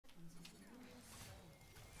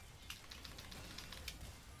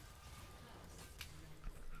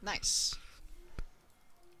Nice.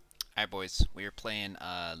 Alright, boys. We are playing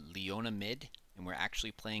Leona mid, and we're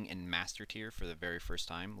actually playing in Master Tier for the very first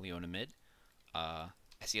time, Leona mid. I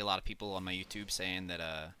see a lot of people on my YouTube saying that,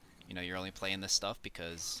 you're only playing this stuff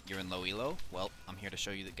because you're in low elo. Well, I'm here to show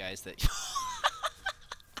you guys that...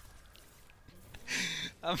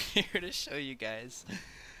 I'm here to show you guys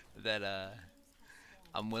that,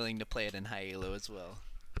 I'm willing to play it in high elo as well.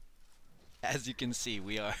 As you can see,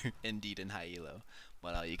 we are indeed in high elo.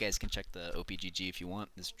 But you guys can check the OPGG if you want.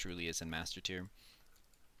 This truly is in Master Tier.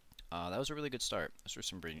 That was a really good start. Those were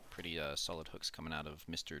some pretty solid hooks coming out of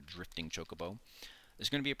Mr. Drifting Chocobo. It's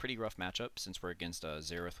going to be a pretty rough matchup since we're against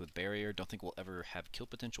Xerath with Barrier. Don't think we'll ever have kill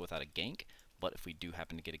potential without a gank, but if we do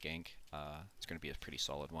happen to get a gank, it's going to be a pretty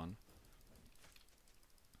solid one.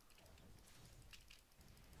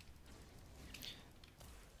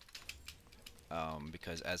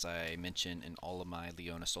 Because as I mentioned in all of my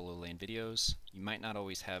Leona solo lane videos, you might not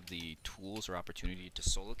always have the tools or opportunity to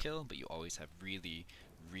solo kill, but you always have really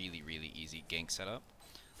easy gank setup.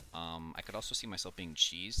 I could also see myself being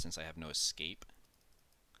cheesed since I have no escape.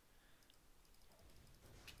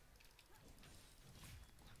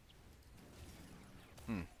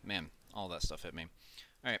 Man, all that stuff hit me.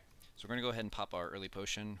 Alright, so we're going to go ahead and pop our early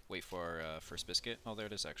potion, wait for our first biscuit. Oh, there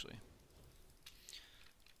it is actually.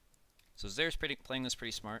 So Zare's playing this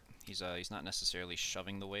pretty smart. He's not necessarily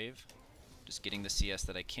shoving the wave, just getting the CS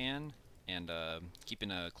that I can, and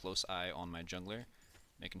keeping a close eye on my jungler,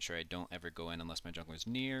 making sure I don't ever go in unless my jungler's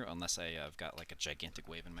near, unless I've got like a gigantic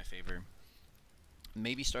wave in my favor.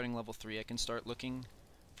 Maybe starting level 3 I can start looking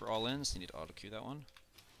for all-ins. I need to auto-queue that one.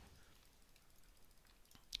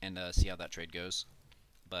 And see how that trade goes.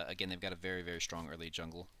 But again, they've got a very strong early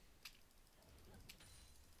jungle.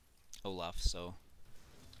 Olaf, so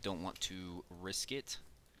don't want to risk it.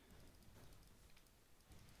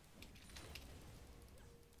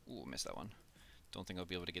 Ooh, missed that one. Don't think I'll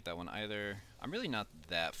be able to get that one either. I'm really not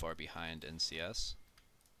that far behind in CS.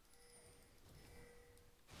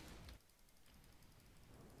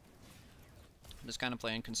 I'm just kind of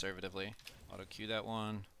playing conservatively. Auto-queue that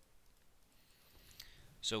one.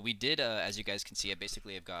 So we did, as you guys can see, I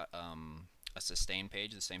basically have got a sustain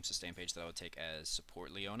page, the same sustain page that I would take as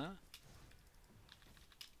support Leona.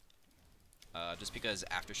 Just because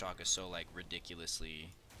Aftershock is so like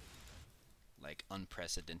ridiculously like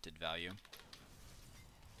unprecedented value. In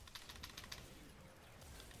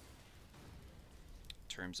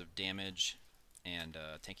terms of damage and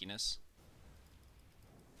tankiness.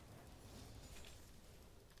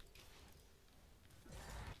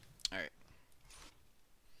 Alright.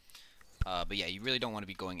 But yeah, you really don't want to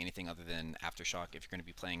be going anything other than Aftershock if you're going to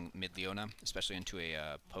be playing mid Leona, especially into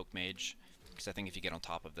a poke mage, because I think if you get on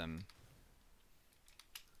top of them,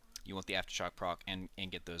 you want the Aftershock proc and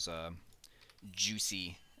get those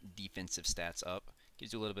juicy defensive stats up.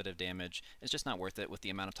 Gives you a little bit of damage. It's just not worth it with the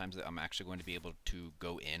amount of times that I'm actually going to be able to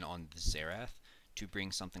go in on the Xerath to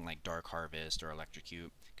bring something like Dark Harvest or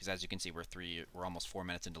Electrocute, because as you can see, we're almost 4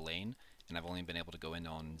 minutes into lane, and I've only been able to go in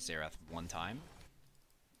on Xerath one time.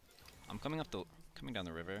 I'm coming down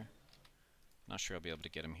the river. Not sure I'll be able to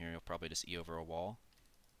get him here. He'll probably just E over a wall.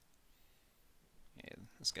 Yeah,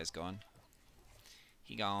 this guy's gone.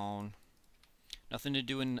 He gone. Nothing to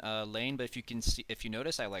do in lane, but if you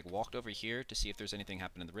notice, I like walked over here to see if there's anything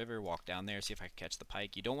happening in the river. Walked down there, see if I could catch the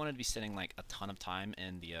pike. You don't want to be sitting like a ton of time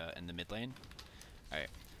in the mid lane. All right,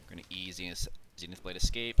 we're gonna E Zenith Blade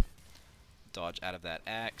escape, dodge out of that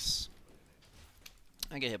axe.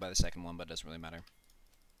 I get hit by the second one, but it doesn't really matter.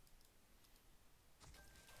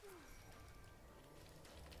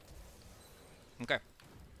 Okay.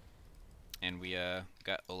 And we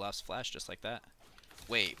got Olaf's flash just like that.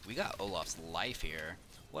 Wait, we got Olaf's life here.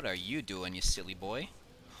 What are you doing, you silly boy?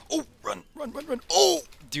 Oh, run! Oh!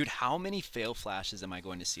 Dude, how many fail flashes am I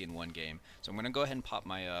going to see in one game? So I'm going to go ahead and pop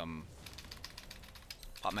my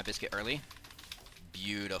biscuit early.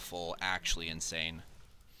 Beautiful. Actually insane.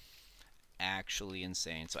 Actually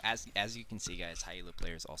insane. So as you can see, guys, high elo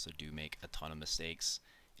players also do make a ton of mistakes.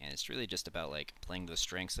 And it's really just about like playing the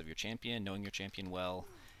strengths of your champion, knowing your champion well,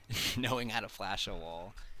 knowing how to flash a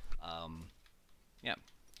wall. Yeah,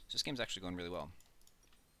 so this game's actually going really well.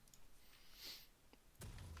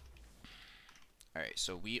 Alright,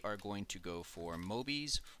 so we are going to go for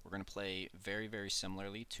Mobies. We're going to play very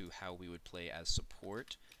similarly to how we would play as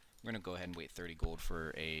support. We're going to go ahead and wait 30 gold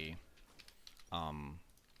for a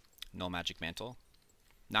Null Magic Mantle.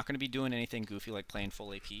 Not going to be doing anything goofy like playing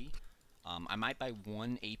full AP. I might buy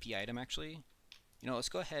one AP item actually. You know, let's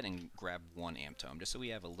go ahead and grab one Amp Tome just so we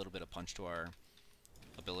have a little bit of punch to our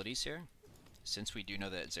abilities here. Since we do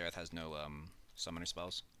know that Xerath has no summoner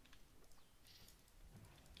spells.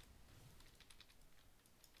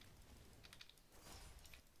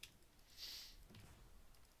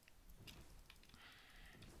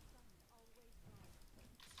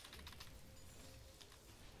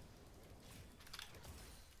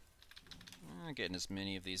 I'm getting as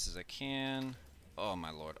many of these as I can. Oh my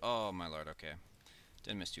lord. Oh my lord. Okay.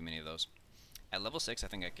 Didn't miss too many of those. At level 6, I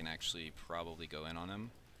think I can actually probably go in on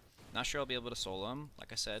him. Not sure I'll be able to solo him.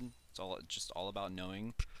 Like I said, it's just all about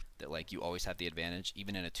knowing that like you always have the advantage,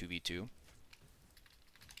 even in a 2v2.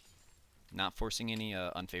 Not forcing any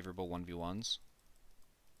unfavorable 1v1s.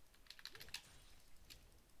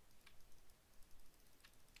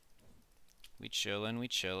 We chillin', we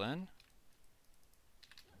chillin'.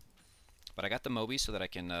 But I got the Moby so that I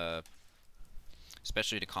can,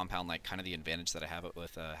 especially to compound like kind of the advantage that I have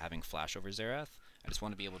with having Flash over Xerath. I just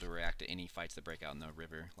want to be able to react to any fights that break out in the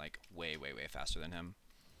river like way, way, way faster than him.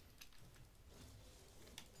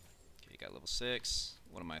 Okay, got level 6.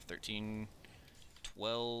 What am I, 13,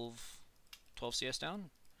 12, 12 CS down?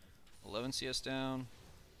 11 CS down.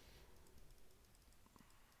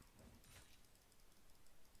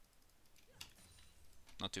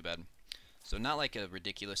 Not too bad. So not like a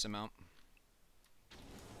ridiculous amount.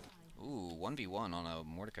 Ooh, 1v1 on a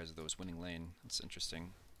Mordekaiser that was winning lane. That's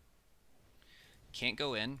interesting. Can't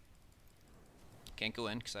go in. Can't go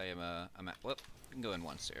in because I'm at, well, we can go in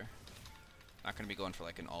once here. Not going to be going for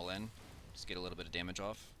like an all-in. Just get a little bit of damage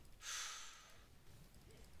off.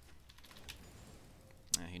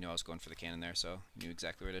 He knew I was going for the cannon there, so he knew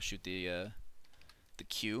exactly where to shoot the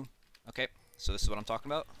Q. Okay, so this is what I'm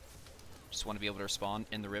talking about. Just want to be able to respond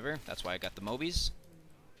in the river. That's why I got the Mobies.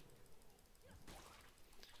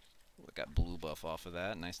 We got blue buff off of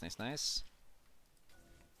that. Nice, nice, nice.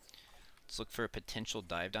 Let's look for a potential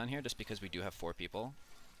dive down here just because we do have 4 people.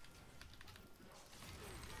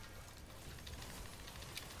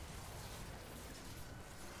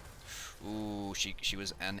 Ooh, she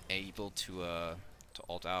was unable to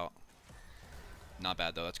ult out. Not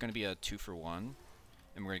bad though. That's going to be a 2-for-1, and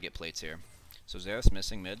we're going to get plates here. So Xerath's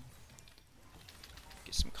missing mid.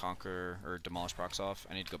 Get some Conquer or Demolish procs off.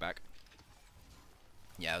 I need to go back.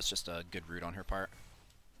 Yeah, it was just a good route on her part.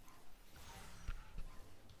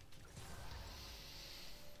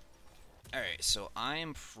 Alright, so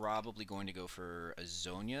I'm probably going to go for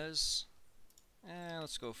Azonia's.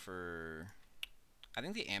 Let's go for... I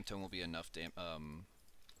think the Amp Tone will be enough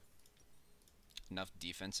enough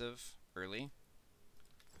defensive early.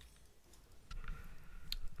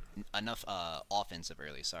 Enough offensive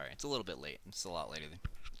early, sorry. It's a little bit late. It's a lot later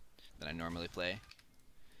than I normally play.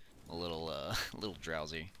 A little a little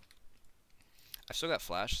drowsy. I've still got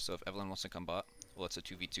Flash, so if Evelyn wants to come bot, well, it's a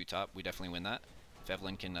 2v2 top. We definitely win that. If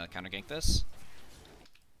Evelyn can counter gank this.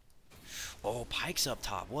 Oh, Pyke's up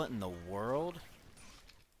top. What in the world?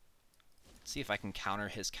 Let's see if I can counter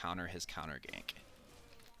his counter gank.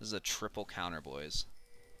 This is a triple counter, boys.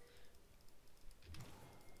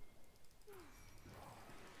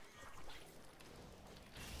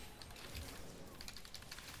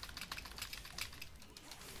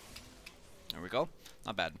 There we go.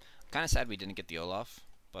 Not bad. I'm kind of sad we didn't get the Olaf,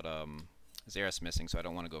 but Xerath's missing, so I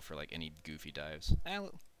don't want to go for like any goofy dives.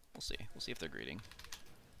 We'll see. We'll see if they're greeting.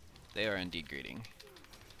 They are indeed greeting.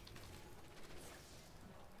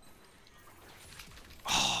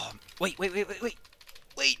 Oh, wait!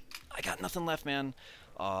 I got nothing left, man.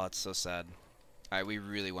 Oh, it's so sad. Alright, we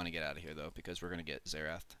really want to get out of here, though, because we're going to get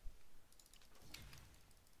Xerath.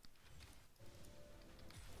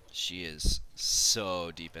 She is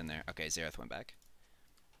so deep in there. Okay, Xerath went back.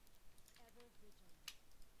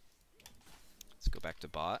 Let's go back to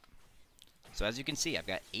bot. So as you can see, I've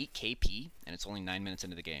got 8 KP, and it's only 9 minutes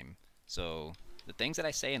into the game. So the things that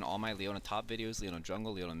I say in all my Leona top videos, Leona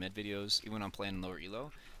jungle, Leona mid videos, even when I'm playing in lower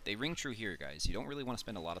elo, they ring true here, guys. You don't really want to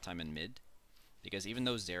spend a lot of time in mid, because even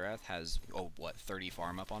though Xerath has, 30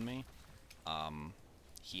 farm up on me,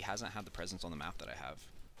 he hasn't had the presence on the map that I have.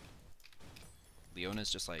 Leona's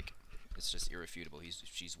just like, it's just irrefutable.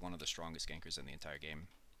 She's one of the strongest gankers in the entire game.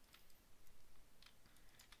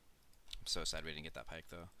 I'm so sad we didn't get that Pyke,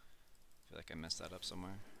 though. I feel like I messed that up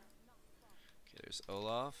somewhere. Okay, there's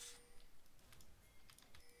Olaf.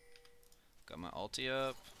 Got my ulti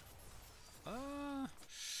up. I'm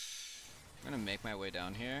gonna make my way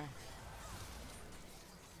down here.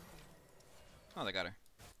 Oh, they got her.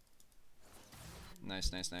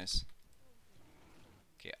 Nice, nice, nice.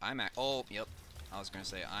 Okay, I'm at... Oh, yep. I was gonna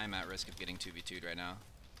say, I'm at risk of getting 2v2'd right now.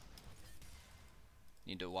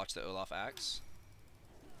 Need to watch the Olaf axe.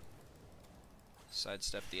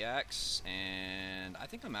 Sidestep the axe, and I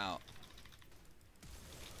think I'm out.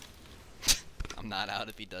 I'm not out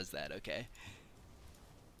if he does that, okay.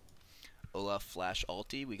 Olaf flash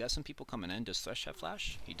ulti. We got some people coming in. Does Thresh have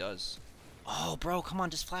flash? He does. Oh, bro, come on,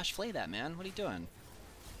 just flash flay that, man. What are you doing?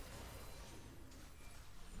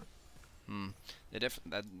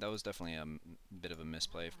 That was definitely a bit of a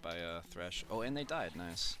misplay by Thresh. Oh, and they died.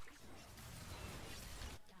 Nice.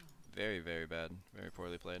 Very, very bad. Very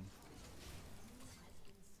poorly played.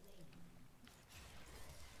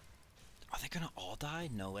 Are they gonna all die?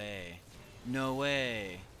 No way. No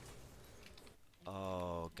way.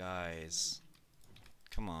 Oh, guys.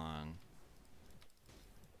 Come on.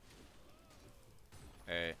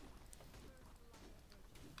 Alright.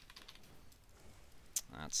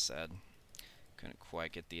 That's sad. Couldn't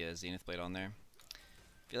quite get the Zenith Blade on there.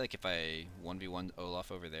 I feel like if I 1v1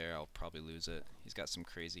 Olaf over there, I'll probably lose it. He's got some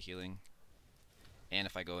crazy healing. And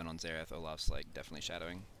if I go in on Xerath, Olaf's like definitely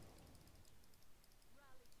shadowing.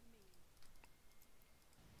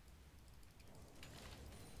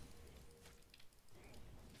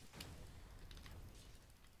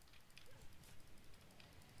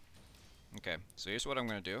 Okay, so here's what I'm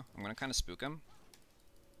gonna do. I'm gonna kind of spook him.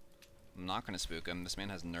 I'm not gonna spook him. This man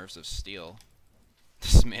has nerves of steel.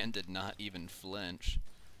 This man did not even flinch.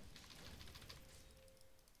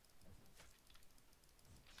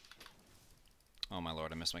 Oh my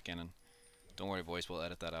lord, I missed my cannon. Don't worry, boys, we'll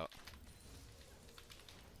edit that out.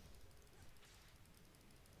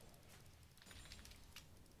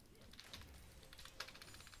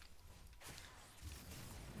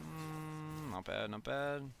 Not bad, not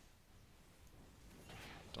bad.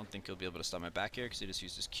 Don't think he'll be able to stop my back here because he just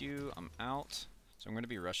used his Q. I'm out. So I'm going to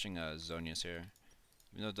be rushing Zonia's here.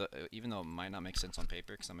 Even though it might not make sense on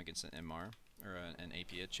paper because I'm against an MR, or an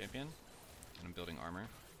AP champion, and I'm building armor.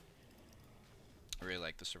 I really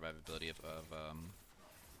like the survivability of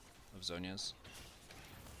Zonia's.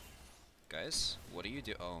 Guys, what do you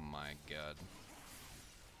do? Oh my god.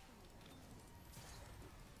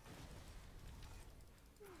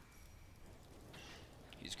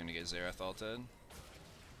 He's gonna get Xerath ulted.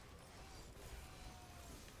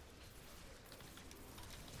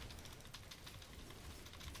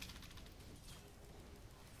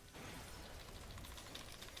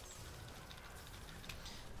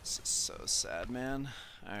 This is so sad, man.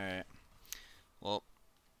 Alright. Well,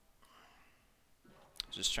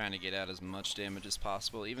 just trying to get out as much damage as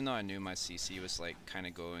possible, even though I knew my CC was like kind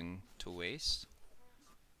of going to waste.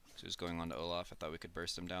 So it was going on to Olaf. I thought we could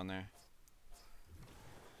burst him down there.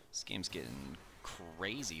 This game's getting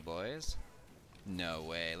crazy, boys. No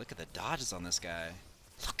way. Look at the dodges on this guy.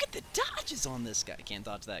 Look at the dodges on this guy. Can't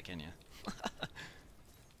dodge that, can you?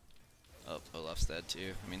 Oh, Olaf's dead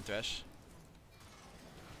too. I mean, Thresh.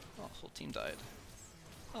 Oh, whole team died.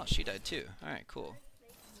 Oh, she died too. Alright, cool.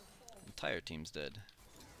 Entire team's dead.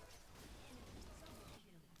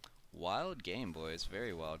 Wild game, boys.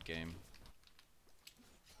 Very wild game.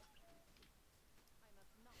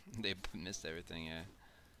 They missed everything, yeah.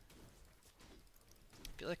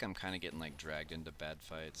 I feel like I'm kind of getting like dragged into bad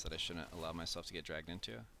fights that I shouldn't allow myself to get dragged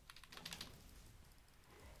into.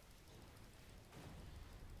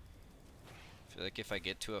 I feel like if I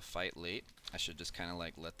get to a fight late, I should just kind of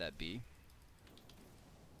like let that be.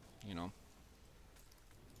 You know?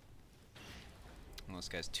 Well, this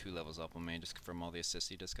guy's 2 levels up on me just from all the assists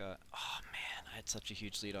he just got. Oh man, I had such a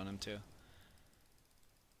huge lead on him too.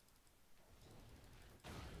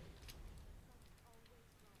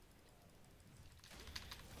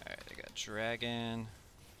 Alright, I got Dragon.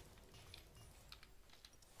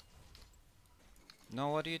 No,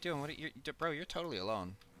 what are you doing? Bro, you're totally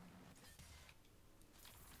alone.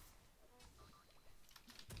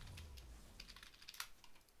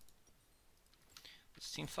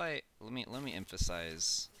 This team fight, let me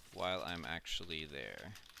emphasize while I'm actually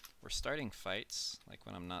there. We're starting fights like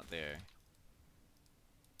when I'm not there.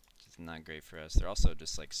 It's not great for us. They're also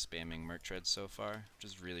just like spamming Merc Treads so far, which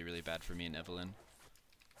is really, really bad for me and Evelyn.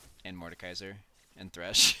 And Mordekaiser. And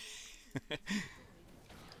Thresh. I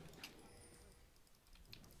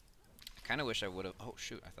kinda wish I would've, oh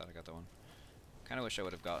shoot, I thought I got that one. Kinda wish I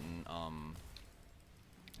would've gotten,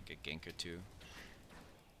 like a gank or two.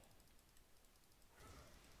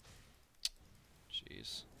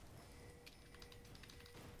 Jeez.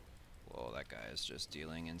 Whoa, that guy is just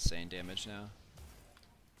dealing insane damage now.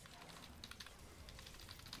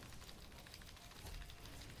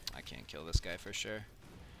 I can't kill this guy for sure.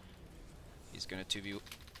 He's gonna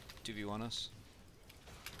 2v1 us.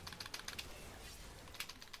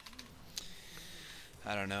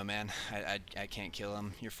 I don't know, man. I can't kill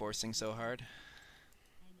him. You're forcing so hard.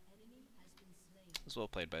 It was well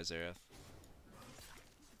played by Xerath.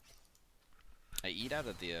 I eat out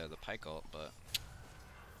of the Pike ult, but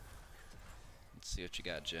let's see what you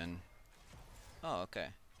got, Jin. Oh, okay.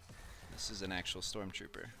 This is an actual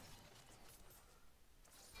stormtrooper.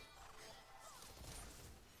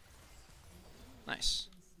 Nice.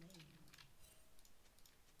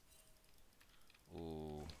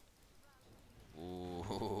 Ooh.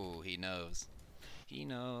 Ooh, he knows. He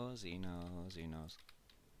knows, he knows, he knows.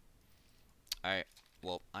 Alright,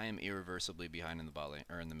 well, I am irreversibly behind in the bot lane,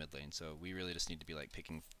 or in the mid lane, so we really just need to be like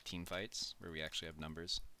picking team fights where we actually have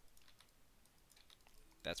numbers.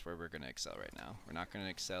 That's where we're gonna excel right now. We're not gonna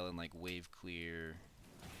excel in like wave clear.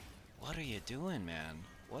 What are you doing, man?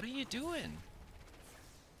 What are you doing?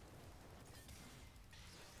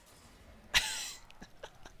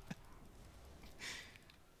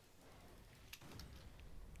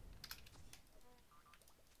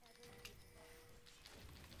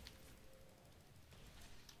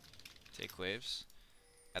 Take waves.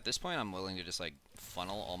 At this point, I'm willing to just like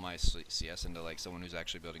funnel all my CS into like someone who's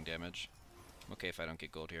actually building damage. I'm okay if I don't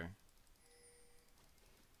get gold here.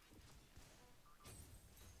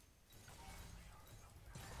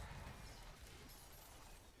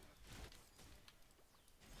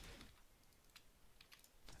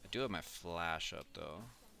 I do have my flash up though.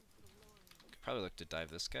 Could probably look to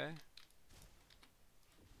dive this guy.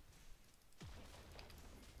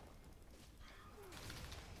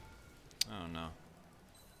 Oh no.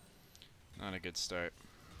 Not a good start.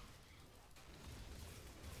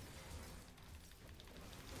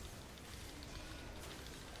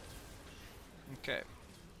 Okay.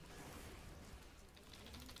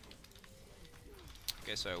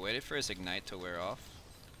 Okay, so I waited for his ignite to wear off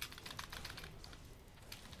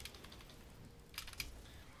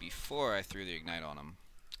before I threw the ignite on him.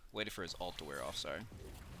 Waited for his ult to wear off, sorry.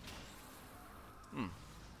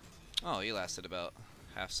 Oh, he lasted about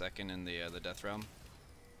half second in the death realm.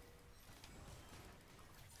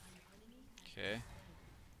 Okay.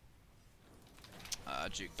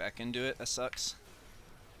 Juke back into it, that sucks.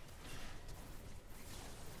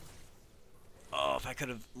 Oh, if I could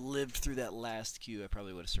have lived through that last Q, I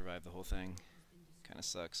probably would have survived the whole thing. Kinda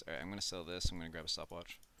sucks. Alright, I'm gonna sell this, I'm gonna grab a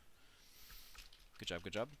stopwatch. Good job,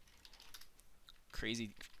 good job.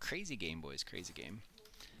 Crazy game, boys, crazy game.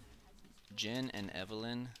 Jen and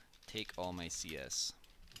Evelyn, take all my CS.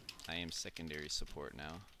 I am secondary support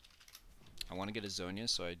now. I want to get a Zonia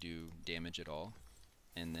so I do damage at all.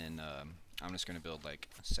 And then I'm just going to build like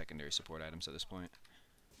secondary support items at this point.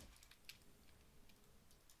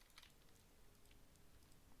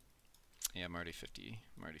 Yeah, I'm already 50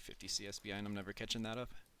 CS behind. I'm never catching that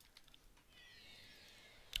up.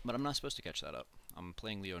 But I'm not supposed to catch that up. I'm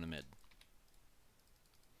playing Leona mid.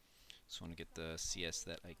 Just want to get the CS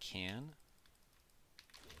that I can.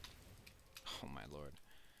 Oh my lord.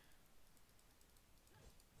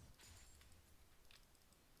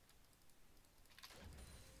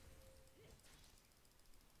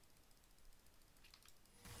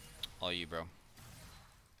 All you, bro.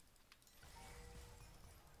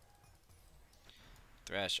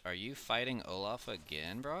 Thresh, are you fighting Olaf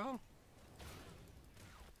again, bro?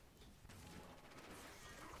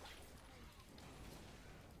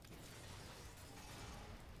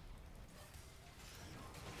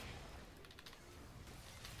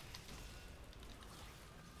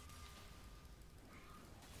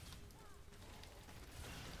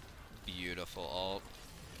 Beautiful ult.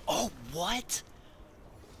 Oh, what?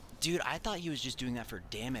 Dude, I thought he was just doing that for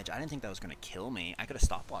damage. I didn't think that was going to kill me. I could have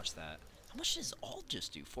stopwatched that. How much does ult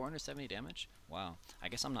just do? 470 damage? Wow. I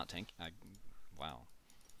guess I'm not tanking. Wow.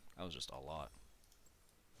 That was just a lot.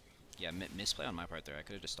 Yeah, misplay on my part there. I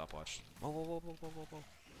could have just stopwatched. Whoa, whoa, whoa, whoa, whoa, whoa,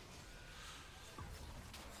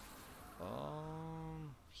 whoa.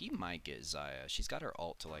 He might get Xayah. She's got her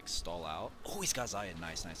ult to, like, stall out. Oh, he's got Xayah.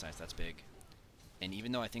 Nice, nice, nice. That's big. And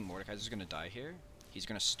even though I think Mordekaiser's going to die here, he's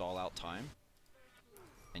going to stall out time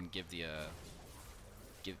and give the,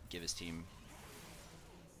 give his team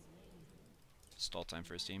stall time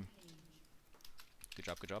for his team. Good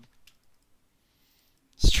job, good job.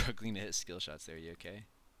 Struggling to hit skill shots there, you okay?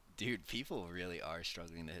 Dude, people really are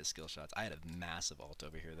struggling to hit skill shots. I had a massive ult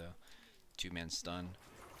over here, though. Two-man stun.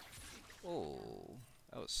 Oh,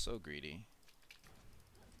 that was so greedy.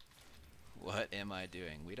 What am I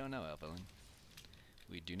doing? We don't know, Evelyn.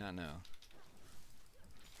 We do not know.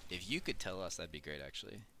 If you could tell us, that'd be great,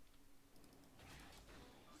 actually.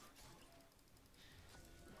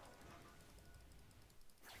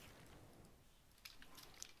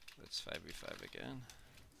 Let's 5v5 again.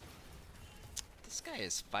 This guy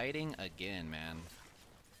is fighting again, man.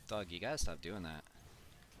 Dog, you gotta stop doing that.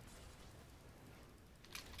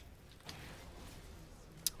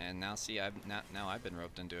 And now, see, now I've been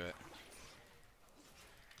roped into it.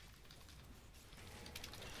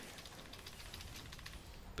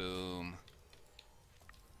 Boom.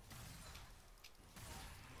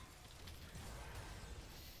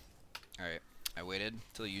 Alright, I waited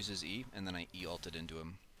till he uses E, and then I E-ulted into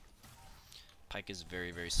him. Pyke is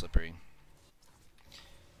very, very slippery.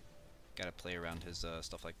 Gotta play around his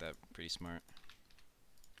stuff like that. Pretty smart.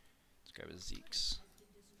 Let's grab his Zeeks.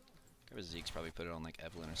 Or Zeke's probably put it on like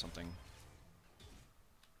Evelyn or something.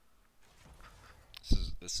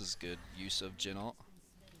 This is good use of Jin ult.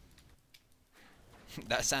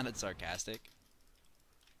 That sounded sarcastic.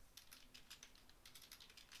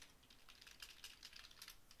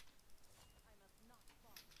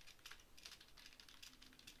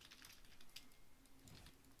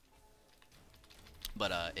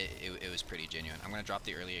 But it was pretty genuine. I'm gonna drop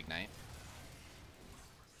the early ignite.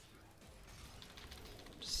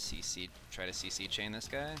 CC, try to CC chain this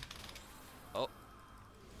guy. Oh.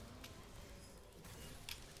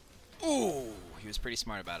 Ooh, he was pretty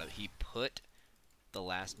smart about it. He put the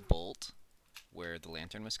last bolt where the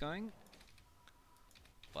lantern was going.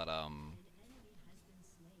 But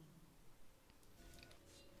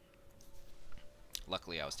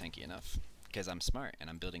luckily I was tanky enough because I'm smart and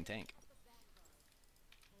I'm building tank.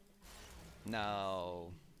 No,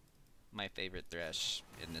 my favorite Thresh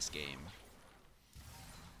in this game.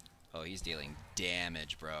 Oh, he's dealing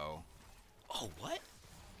damage, bro. Oh, what?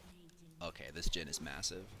 Okay, this Jin is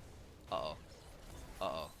massive. Uh-oh.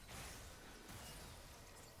 Uh-oh.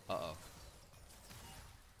 Uh-oh.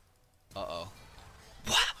 Uh-oh.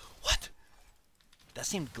 What? That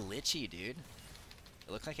seemed glitchy, dude.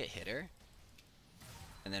 It looked like it hit her.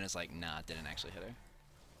 And then it's like, nah, it didn't actually hit her.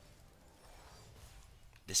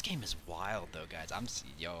 This game is wild, though, guys. I'm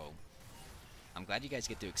glad you guys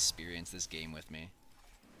get to experience this game with me.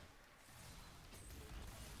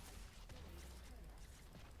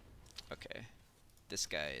 Okay. This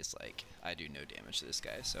guy is like, I do no damage to this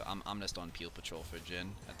guy, so I'm just on peel patrol for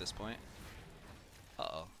Jin at this point.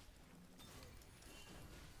 Uh-oh.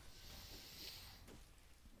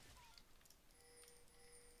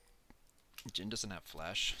 Jin doesn't have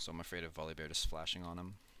flash, so I'm afraid of Volibear just flashing on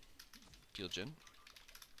him. Peel Jin.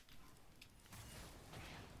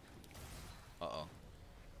 Uh-oh.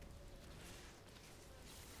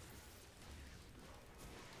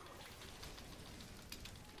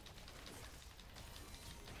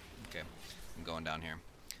 Okay, I'm going down here.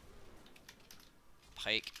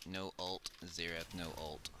 Pike, no ult. Xerath, no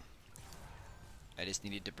ult. I just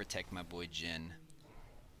needed to protect my boy Jin.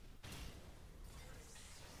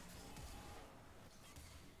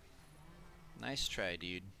 Nice try,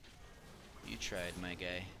 dude. You tried, my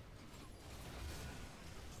guy.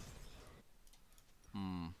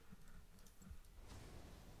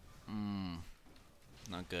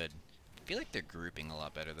 Not good. I feel like they're grouping a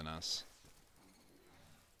lot better than us.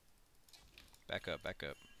 Back up, back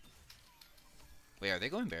up. Wait, are they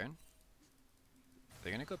going Baron?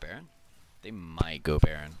 They're gonna go Baron? They might go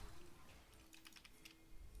Baron.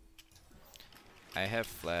 I have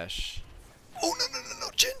flash. Oh, no.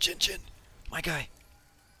 Jin. My guy.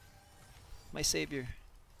 My savior.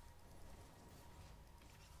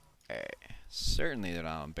 Alright. Certainly they're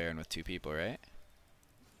not on Baron with 2 people, right?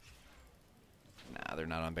 Nah, they're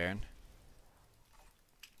not on Baron.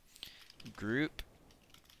 Group.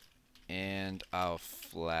 And I'll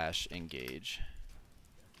flash engage.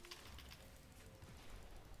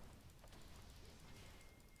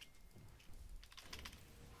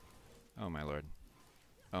 Oh my lord.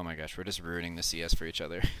 Oh my gosh, we're just ruining the CS for each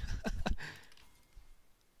other.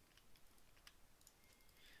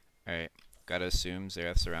 Alright, gotta assume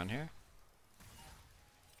Xerath's around here.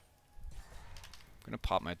 I'm gonna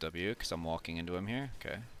pop my W because I'm walking into him here.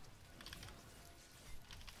 Okay.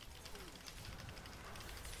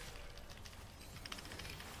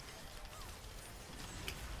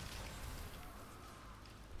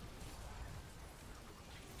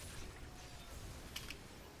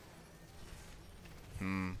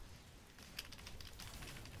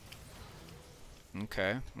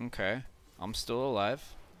 Okay. I'm still alive.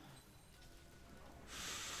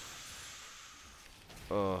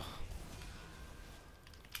 Ugh.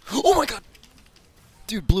 Oh my god!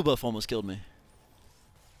 Dude, blue buff almost killed me.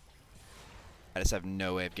 I just have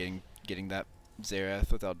no way of getting that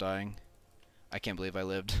Xerath without dying. I can't believe I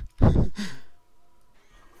lived.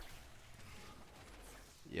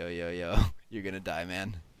 Yo. You're gonna die,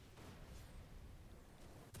 man.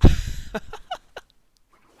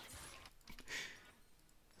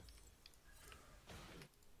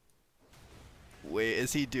 Wait,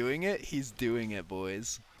 is he doing it? He's doing it,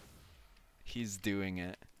 boys. He's doing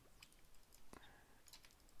it.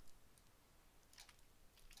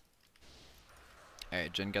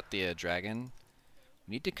 Alright, Jin got the dragon.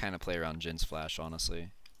 We need to kind of play around Jin's flash, honestly.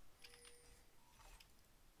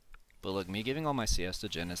 But look, me giving all my CS to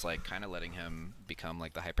Jin is like kind of letting him become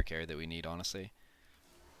like the hyper carry that we need, honestly.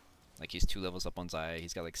 Like he's 2 levels up on Zaya,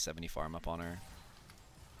 he's got like 70 farm up on her.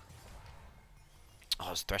 Oh,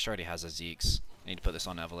 his Thresh already has a Zeke's. I need to put this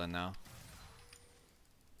on Evelyn now.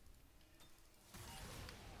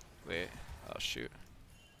 Wait. Oh, shoot.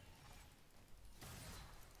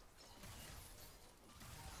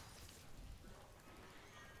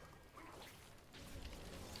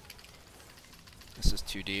 This is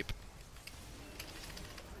too deep.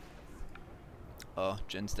 Oh,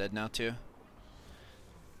 Jin's dead now too.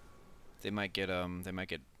 They might get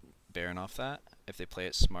Baron off that if they play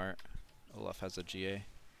it smart. Olaf has a GA.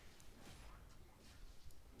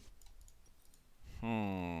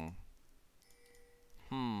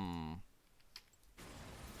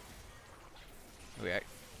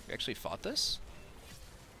 We actually fought this?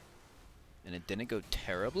 And it didn't go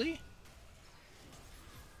terribly?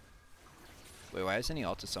 Wait, why isn't he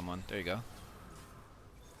ulted someone? There you go.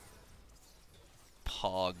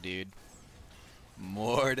 Pog, dude.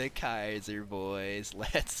 Mordekaiser, boys.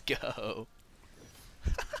 Let's go.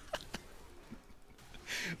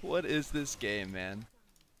 What is this game, man?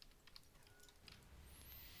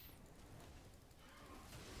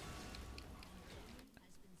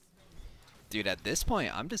 Dude, at this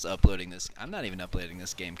point, I'm just uploading this. I'm not even uploading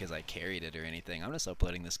this game because I carried it or anything. I'm just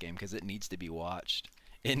uploading this game because it needs to be watched.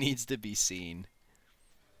 It needs to be seen.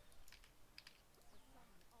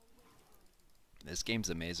 This game's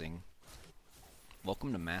amazing.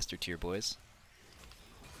 Welcome to Master Tier, boys.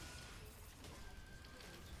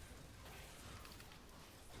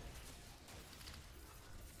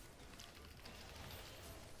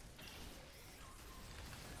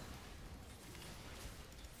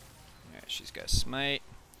 Alright, she's got Smite.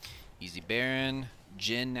 Easy Baron.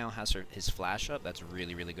 Jin now has his flash up. That's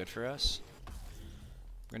really, really good for us.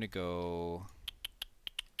 We're gonna go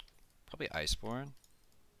probably Iceborne.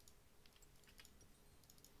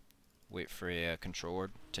 Wait for a control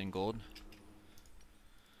ward, 10 gold.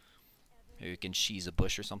 Maybe we can cheese a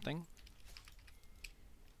bush or something.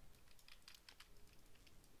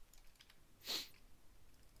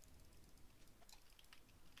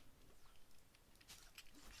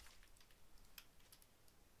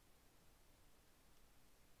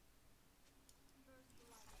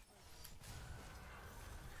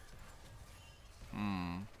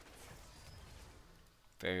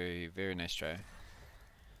 Very, very nice try.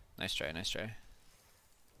 Nice try, nice try.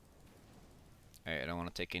 Alright, I don't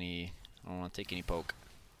want to take any poke.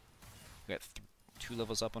 We got 2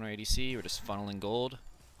 levels up on our ADC. We're just funneling gold.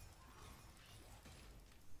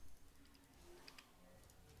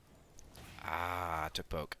 Ah, took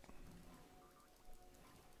poke.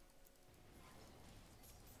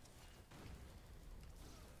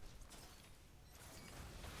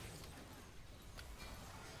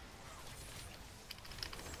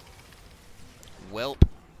 Welp.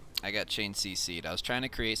 I got chain CC'd. I was trying to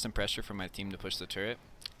create some pressure for my team to push the turret,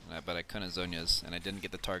 but I couldn't Zonya's, and I didn't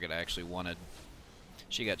get the target I actually wanted.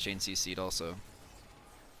 She got chain CC'd also.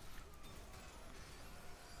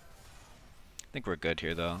 I think we're good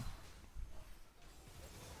here, though.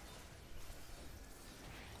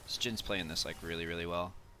 Jin's playing this like really, really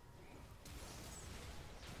well.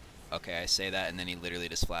 Okay, I say that, and then he literally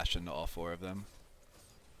just flashed into all 4 of them.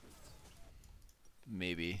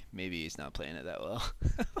 Maybe he's not playing it that well.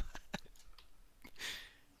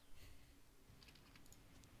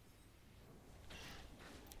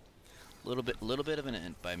 Little bit of an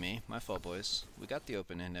int by me. My fault, boys. We got the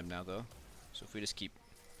open inhib now, though. So if we just keep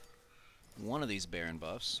one of these Baron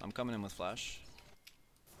buffs, I'm coming in with flash.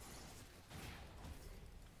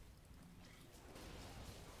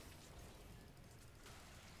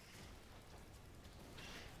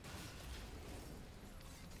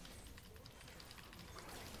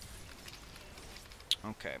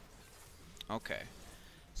 Okay. Okay.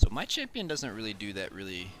 So my champion doesn't really do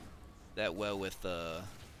that well with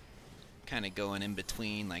kind of going in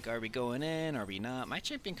between, like, are we going in, are we not? My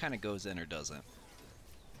champion kind of goes in or doesn't.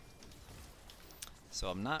 So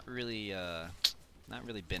I'm not really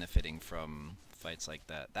benefiting from fights like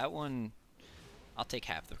that. That one, I'll take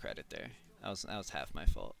half the credit there. That was half my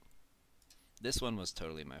fault. This one was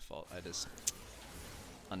totally my fault. I just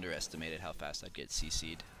underestimated how fast I'd get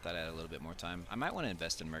CC'd. Thought I had a little bit more time. I might want to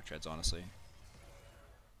invest in Merc Treads, honestly.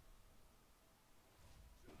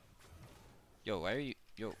 Yo, why are you...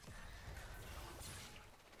 Yo.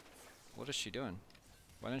 What is she doing?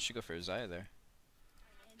 Why didn't she go for Zaya there?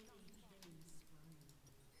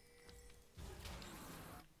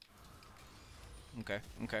 Okay,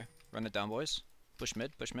 okay. Run it down, boys. Push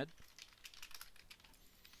mid, push mid.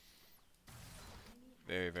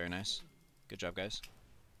 Very, very nice. Good job, guys.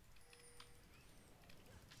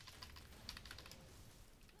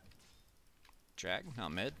 Drag,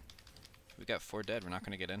 not mid. We got 4 dead. We're not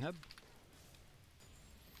going to get inhib.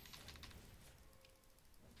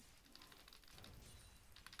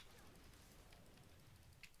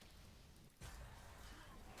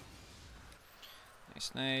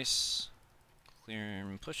 Nice, nice. Clear.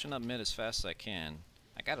 I'm pushing up mid as fast as I can.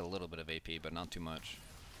 I got a little bit of AP, but not too much.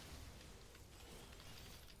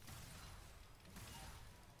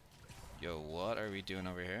 Yo, what are we doing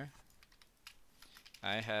over here?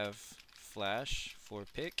 I have flash for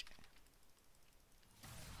pick.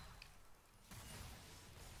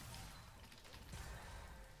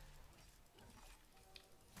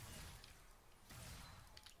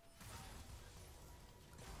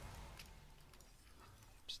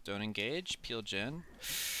 Just don't engage. Peel gen.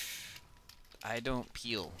 I don't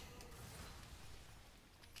peel.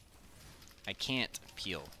 I can't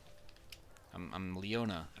peel. I'm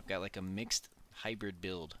Leona. I've got like a mixed hybrid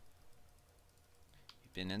build.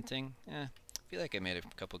 You've been inting? I feel like I made a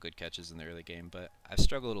couple good catches in the early game, but I've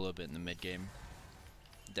struggled a little bit in the mid game.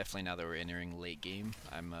 Definitely now that we're entering late game,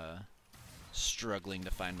 I'm struggling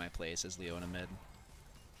to find my place as Leona mid.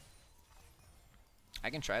 I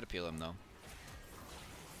can try to peel him though.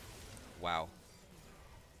 Wow.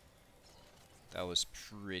 That was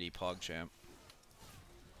pretty PogChamp.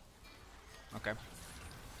 Okay.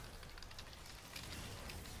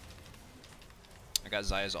 I got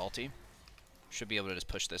Zaya's ulti. Should be able to just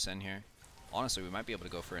push this in here. Honestly, we might be able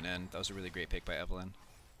to go for an end. That was a really great pick by Evelyn.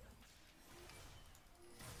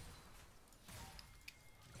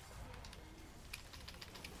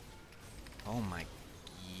 Oh my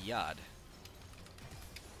god.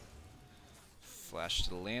 Flash to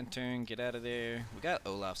the lantern, get out of there. We got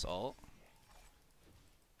Olaf's ult.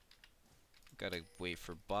 Gotta wait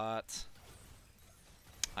for bot.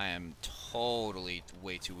 I am totally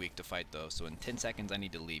way too weak to fight though, so in 10 seconds I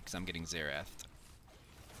need to leave because I'm getting Xerath.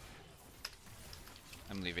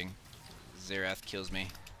 I'm leaving. Xerath kills me.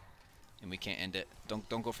 And we can't end it. Don't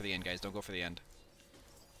go for the end, guys. Don't go for the end.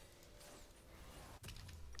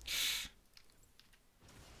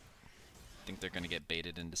 I think they're gonna get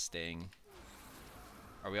baited into staying.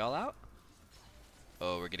 Are we all out?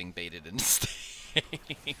 Oh, we're getting baited into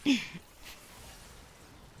staying.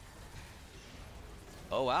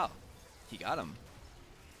 Oh wow, he got him.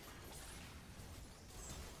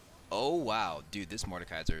 Oh wow, dude, this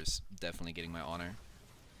Mordekaiser is definitely getting my honor.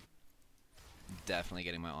 Definitely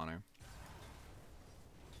getting my honor.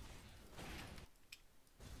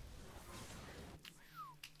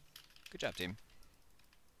 Good job, team.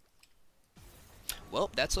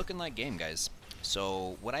 Well, that's looking like game, guys.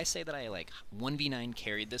 So, would I say that I like 1v9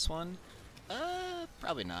 carried this one?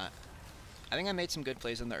 Probably not. I think I made some good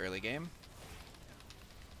plays in the early game.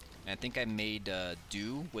 And I think I made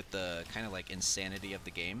do with the kind of like insanity of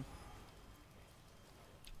the game.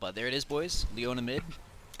 But there it is, boys. Leona mid.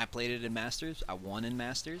 I played it in Masters. I won in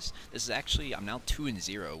Masters. This is actually, I'm now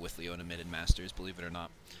 2-0 with Leona mid in Masters, believe it or not.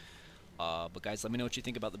 But guys, let me know what you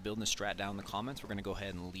think about the build and the strat down in the comments. We're going to go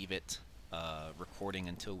ahead and leave it recording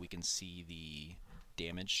until we can see the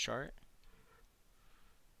damage chart.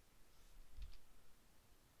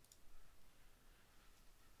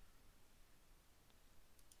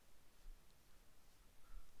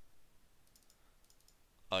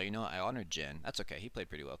 Oh, you know, I honored Jen. That's okay. He played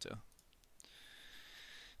pretty well, too.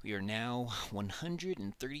 We are now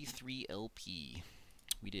 133 LP.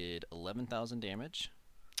 We did 11,000 damage.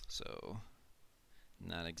 So,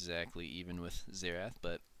 not exactly even with Xerath,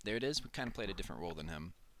 but there it is. We kind of played a different role than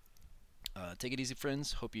him. Take it easy,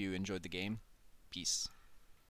 friends. Hope you enjoyed the game. Peace.